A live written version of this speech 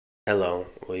Hello,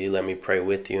 will you let me pray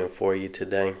with you and for you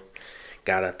today?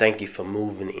 God, I thank you for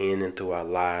moving in and through our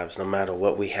lives, no matter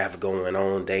what we have going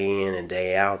on day in and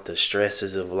day out, the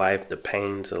stresses of life, the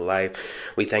pains of life.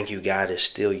 We thank you, God, it's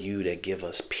still you that give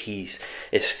us peace.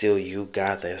 It's still you,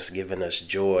 God, that's given us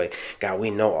joy. God, we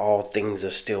know all things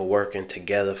are still working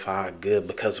together for our good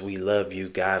because we love you,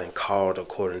 God, and called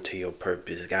according to your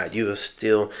purpose. God, you are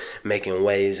still making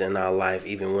ways in our life,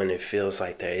 even when it feels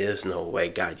like there is no way.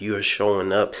 God, you are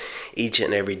showing up each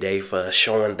and every day for us,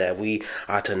 showing that we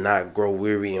are to not grow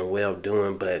weary and well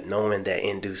doing, but knowing that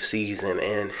in due season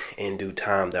and in due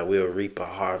time that we'll reap a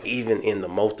harvest, even in the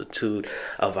multitude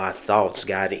of our thoughts,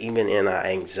 God, even in our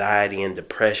anxiety and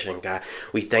depression. God,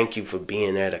 we thank you for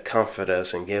being there to comfort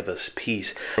us and give us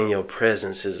peace. In your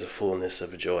presence is a fullness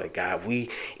of joy. God, we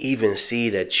even see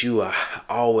that you are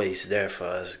always there for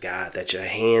us, God, that your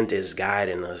hand is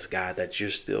guiding us, God, that you're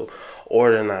still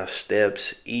ordering our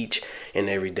steps each and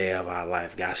every day of our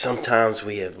life. God, sometimes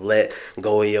we have let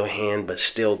go of your hand, but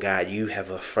still, God, you have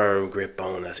a firm grip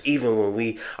on us. Even when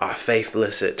we are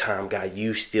faithless at times, God,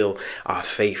 you still are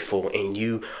faithful and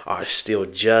you are still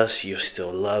just. You're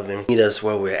still loving. Meet us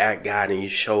where we're at, God, and you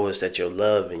show us that your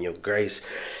love and your grace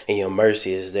and your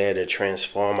mercy is there to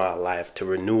transform our life, to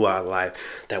renew our life,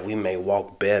 that we may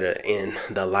walk better in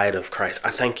the light of Christ.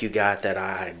 I thank you, God, that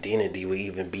our identity will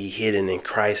even be hidden in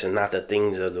Christ and not the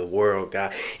things of the world,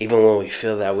 God. Even when we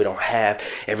feel that we don't have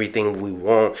everything we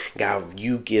want, God,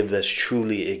 you give us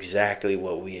truly exactly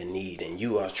what we need, and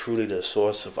you are truly the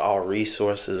source of all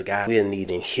resources, God. We are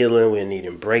needing healing, we're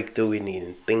needing breakthrough, we're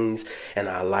needing things in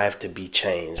our life to be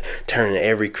changed, turning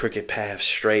every crooked path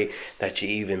straight, that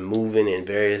you're even moving in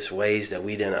various ways that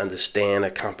we didn't understand or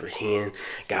comprehend.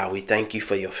 God, we thank you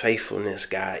for your faithfulness,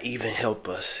 God. Even help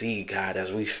us see, God,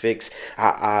 as we fix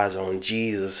our eyes on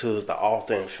Jesus, who is the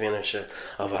author and finisher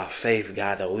of our faith,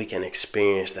 God, that we can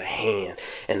experience the hand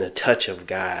and the touch of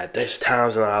God. There's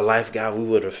times in our life, God, we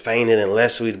would have fainted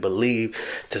unless we'd believe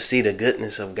to see the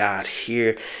goodness of God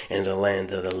here in the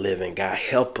land of the living. God,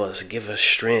 help us, give us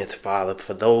strength, Father,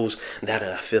 for those that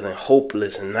are feeling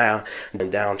hopeless and now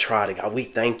downtrodden. God, we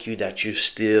thank you that you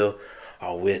still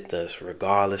are with us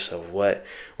regardless of what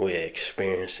we're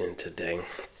experiencing today.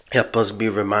 Help us be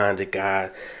reminded,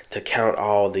 God, to count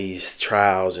all these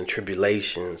trials and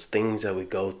tribulations, things that we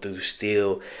go through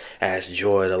still as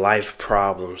joy, the life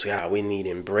problems. God, we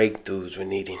needing breakthroughs, we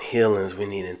needing healings, we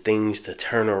needing things to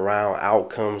turn around,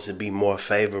 outcomes to be more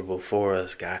favorable for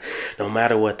us, God. No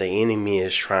matter what the enemy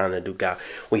is trying to do, God,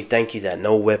 we thank you that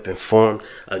no weapon formed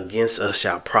against us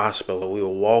shall prosper. But we are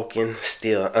walking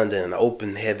still under an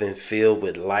open heaven filled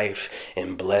with life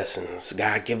and blessings.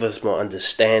 God, give us more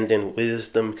understanding,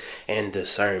 wisdom, and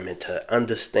discernment to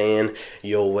understand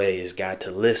your ways, God, to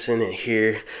listen and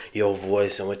hear your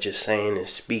voice and what you're saying and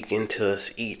speaking to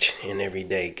us each and every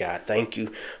day, God. Thank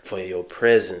you for your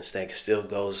presence that still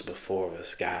goes before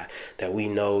us, God, that we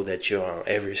know that you're on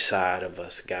every side of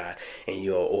us, God, and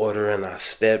you're ordering our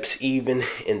steps even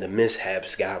in the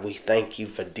mishaps, God. We thank you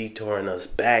for detouring us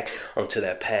back onto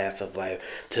that path of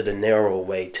life, to the narrow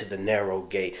way, to the narrow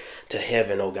gate, to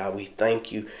heaven, oh God. We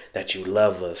thank you that you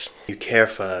love us, you care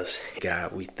for us,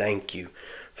 God. We thank you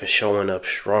for showing up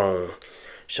strong,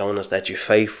 showing us that you're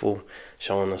faithful,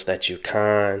 showing us that you're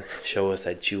kind, show us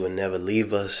that you will never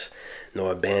leave us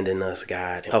nor abandon us,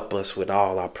 God. Help us with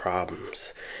all our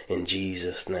problems. In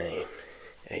Jesus' name,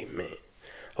 amen.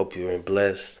 Hope you are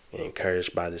blessed and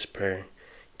encouraged by this prayer.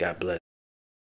 God bless.